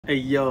Hey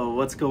yo,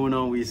 what's going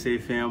on,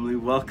 Sesay family?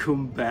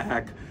 Welcome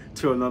back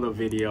to another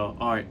video.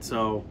 Alright,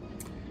 so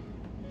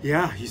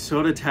yeah, you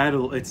saw the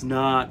title. It's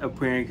not a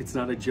prank, it's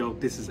not a joke.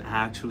 This is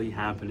actually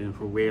happening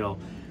for real.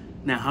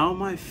 Now, how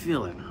am I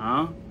feeling,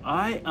 huh?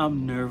 I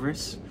am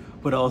nervous,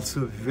 but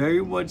also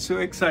very much so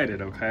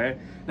excited, okay?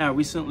 Now,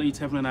 recently,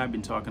 Tiffany and I have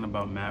been talking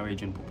about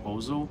marriage and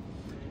proposal.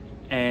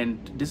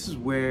 And this is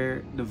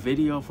where the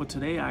video for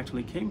today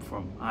actually came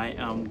from. I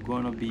am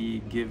going to be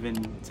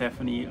giving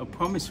Tiffany a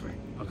promise ring,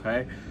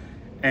 okay?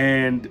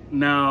 And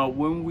now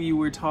when we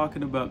were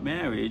talking about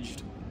marriage,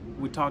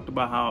 we talked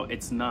about how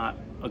it's not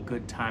a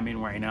good timing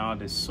right now.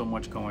 There's so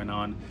much going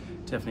on.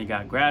 Tiffany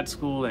got grad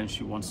school and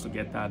she wants to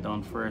get that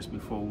done first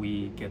before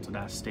we get to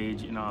that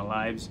stage in our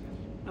lives.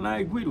 And I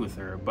agreed with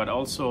her, but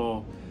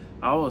also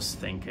I was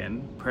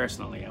thinking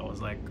personally, I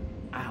was like,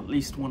 I at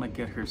least want to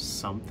get her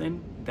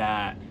something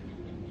that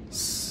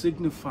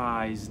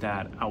signifies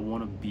that I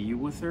want to be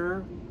with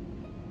her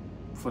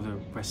for the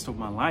rest of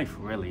my life,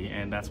 really.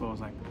 And that's what I was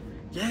like,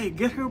 yeah,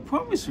 get her a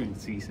promise ring,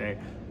 Sesay.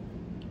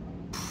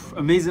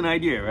 Amazing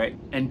idea, right?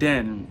 And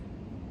then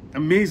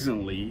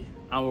amazingly,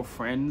 our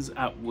friends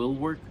at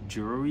WILLWORK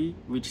Jewelry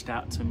reached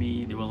out to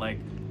me. They were like,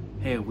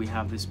 hey, we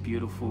have this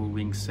beautiful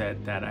ring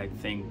set that I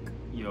think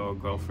your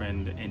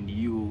girlfriend and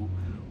you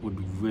would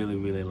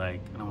really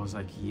like. And I was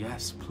like,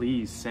 yes,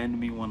 please send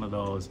me one of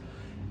those.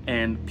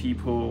 And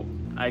people,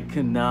 I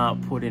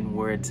cannot put in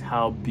words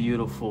how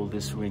beautiful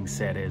this ring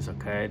set is,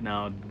 okay?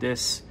 Now,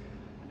 this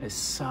is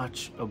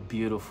such a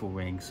beautiful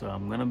ring. So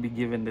I'm gonna be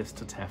giving this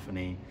to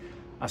Tiffany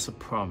as a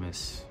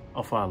promise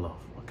of our love,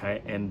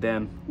 okay? And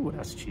then, ooh,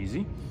 that's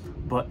cheesy,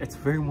 but it's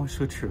very much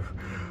so true.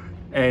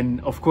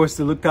 And of course,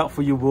 they looked out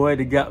for your boy.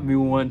 They got me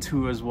one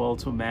too as well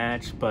to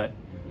match, but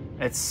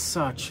it's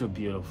such a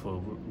beautiful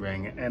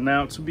ring. And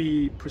now, to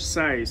be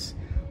precise,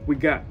 we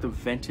got the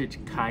vintage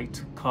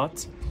kite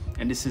cut,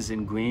 and this is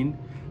in green.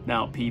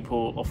 Now,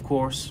 people, of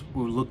course,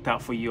 we looked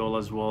out for you all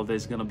as well.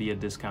 There's gonna be a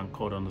discount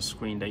code on the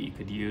screen that you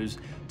could use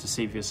to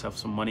save yourself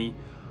some money.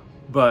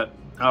 But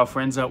our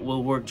friends at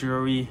WILLWORK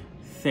Jewelry,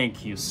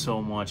 thank you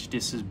so much.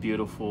 This is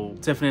beautiful.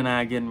 Tiffany and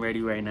I are getting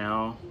ready right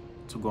now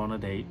to go on a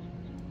date,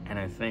 and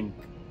I think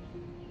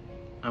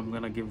I'm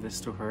gonna give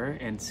this to her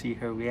and see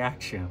her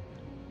reaction.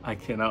 I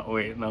cannot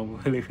wait, and I'm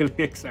really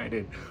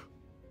excited.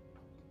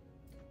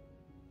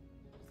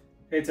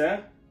 Hey,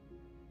 Ted,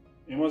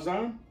 you almost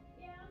done?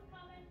 Yeah,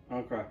 I'm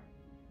coming. Okay.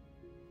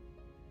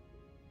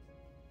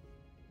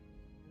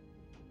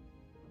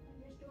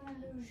 I'm just doing a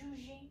little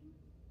zhuzhing.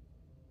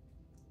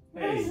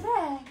 Hey. What is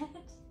that?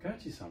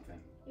 Got you something.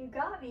 You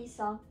got me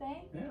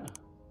something. Yeah.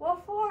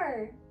 What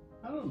for?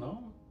 I don't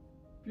know.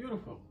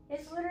 Beautiful.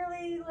 It's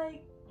literally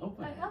like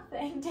Open a it.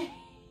 nothing.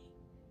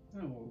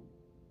 Oh,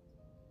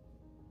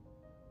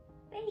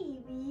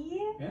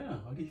 Baby. yeah.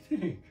 What do you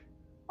think?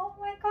 Oh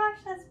my gosh,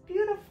 that's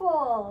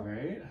beautiful.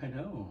 Right? I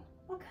know.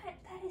 What kind?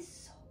 That is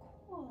so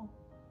cool.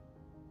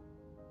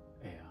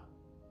 Yeah.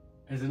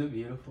 Isn't it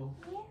beautiful?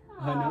 Yeah.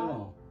 I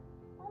know.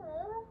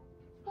 Oh,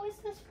 what is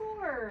this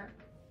for?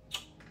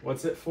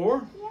 What's it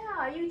for?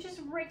 Yeah, you just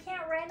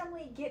can't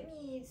randomly get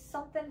me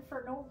something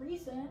for no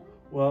reason.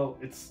 Well,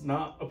 it's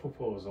not a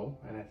proposal,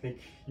 and I think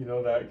you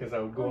know that because I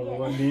would go Oh, on yeah.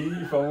 one knee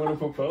if I want to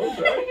propose,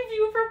 right? If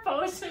you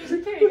propose,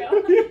 there you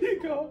go. There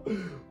you go.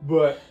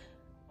 But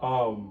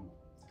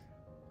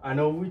I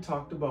know we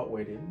talked about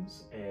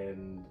weddings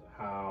and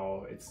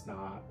how it's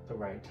not the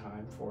right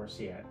time for us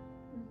yet.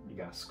 You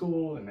got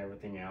school and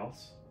everything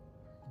else.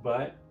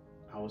 But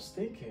I was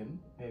thinking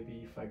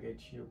maybe if I get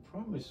you a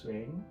promise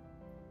ring.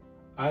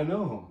 I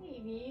know.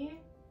 Maybe.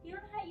 You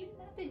didn't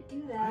have to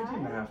do that. I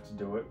didn't have to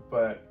do it,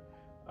 but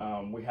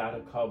we had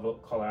a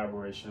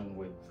collaboration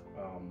with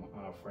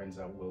our friends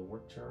at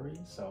WILLWORK Jewelry.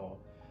 So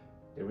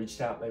they reached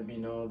out, let me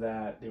know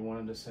that they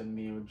wanted to send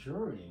me a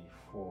jewelry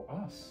for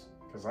us.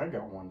 Because I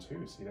got one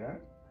too, see that?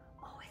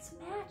 Oh, it's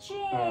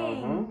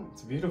matching.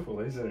 It's beautiful,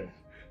 isn't it?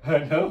 I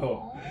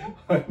know.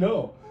 Aww. I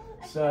know.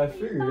 So I never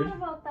even figured. thought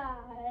about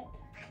that.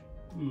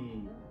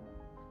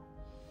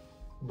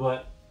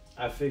 But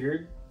I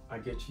figured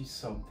I'd get you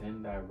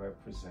something that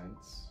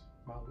represents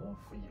my love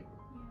for you.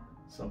 Yeah.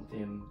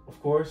 Something,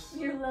 of course.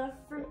 Your love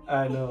for me.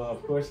 I know,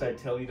 of course, I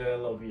tell you that I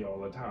love you all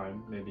the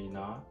time. Maybe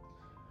not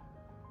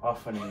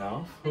often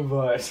enough,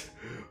 but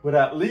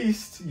at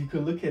least you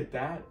can look at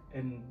that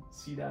and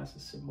see that as a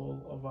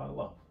symbol of our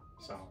love.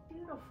 So It's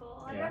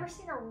beautiful. I've yeah. never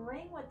seen a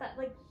ring with that.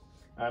 Like,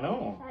 I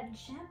know. that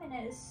gem in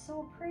it is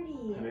so pretty.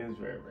 It is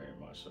very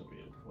much so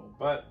beautiful.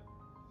 But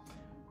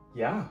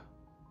yeah,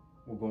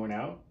 we're going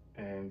out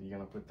and you're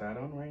gonna put that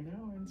on right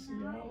now and see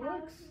how it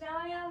works. Now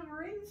I have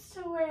rings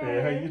to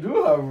wear. Yeah, you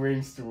do have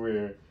rings to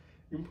wear.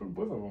 You can put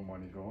both of them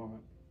on if you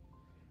want.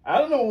 I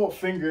don't know what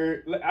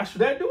finger.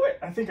 Should I do it?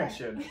 I think I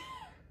should.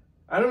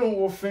 I don't know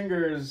what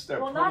fingers that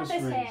Well, not promise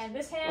this rings. hand.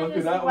 This hand Okay,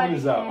 is that the one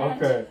is wedding out.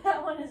 hand. Okay.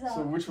 That one is out.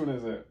 So which one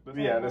is it?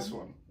 Yeah, this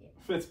one. Yeah.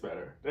 Fits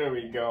better. There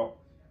we go.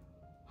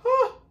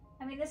 Huh.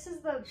 I mean, this is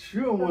the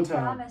Sure, one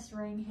time. promise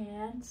ring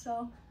hand,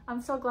 so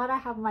I'm so glad I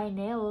have my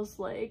nails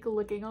like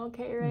looking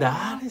okay right now.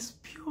 That is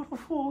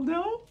beautiful,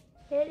 no?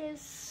 It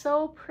is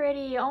so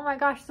pretty. Oh my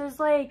gosh, there's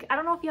like, I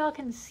don't know if y'all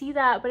can see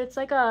that, but it's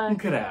like a...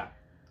 Look at that.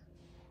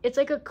 It's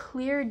like a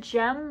clear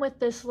gem with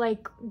this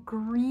like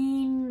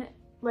green,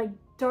 like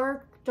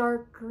dark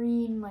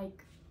green,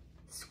 like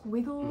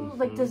squiggle,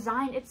 like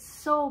design. It's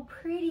so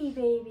pretty,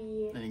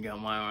 baby. And you got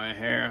mine right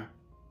here.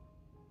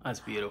 That's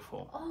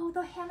beautiful. Oh,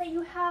 the hand that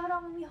you have it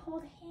on when we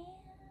hold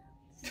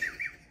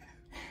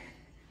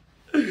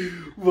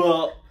hands.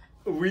 Well,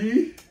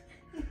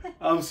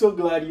 I'm so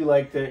glad you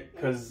liked it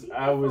because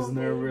I was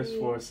nervous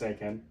for a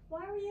second. Why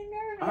were you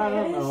nervous? I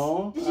don't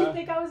know. Did you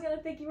think I was gonna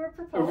think you were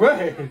proposing?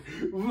 Right.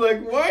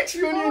 Like, why aren't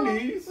you on your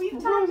knees?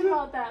 We've talked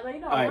about that.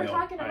 Like, no, we're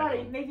talking about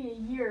it maybe a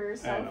year or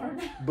so from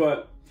now.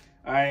 But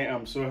I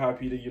am so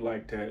happy that you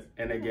liked it.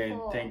 And again,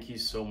 thank you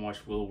so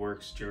much,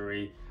 WILLWORK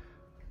Jewelry.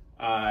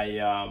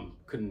 I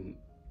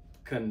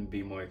couldn't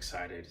be more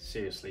excited,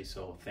 seriously.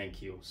 So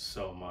thank you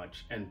so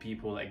much. And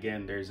people,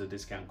 again, there's a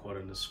discount code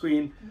on the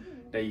screen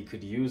that you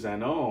could use, I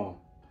know,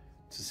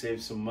 to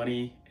save some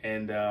money.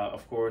 And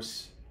of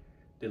course,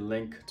 the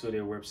link to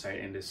their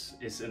website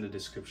is in the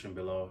description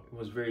below. It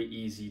was very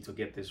easy to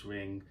get this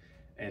ring,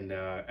 and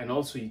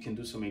also you can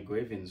do some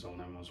engravings on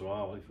them as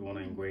well if you want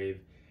to engrave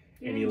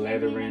any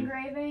lettering.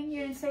 Engraving?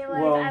 You didn't say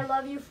like, well, I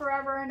love you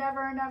forever and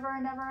ever and ever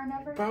and ever and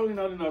ever? Probably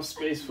not enough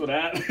space for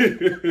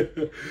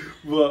that.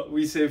 But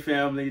we say,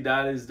 family,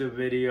 that is the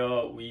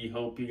video. We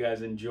hope you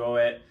guys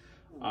enjoy it.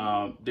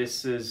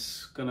 This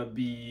is gonna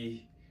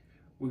be,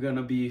 we're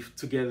gonna be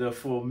together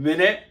for a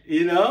minute,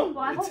 you know?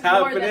 Well, it's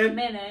happening. More than a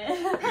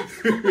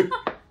minute.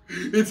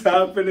 It's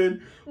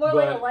happening. More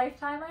like a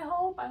lifetime, I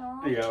hope. I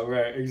don't know. Yeah,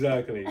 right,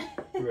 exactly.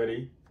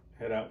 Ready?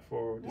 Head out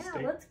for the yeah,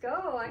 state. let's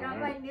go. I got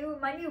my new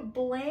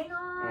bling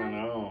on. I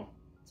know.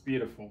 It's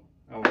beautiful.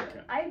 I like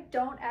it. I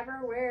don't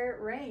ever wear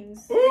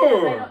rings.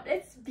 Ooh.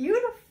 It's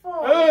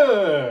beautiful.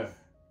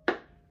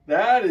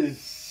 That is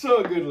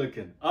so good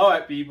looking. All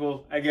right,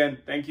 people. Again,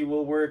 thank you,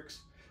 WILLWORK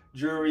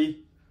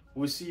Jewelry.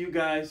 We'll see you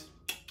guys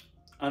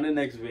on the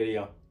next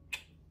video.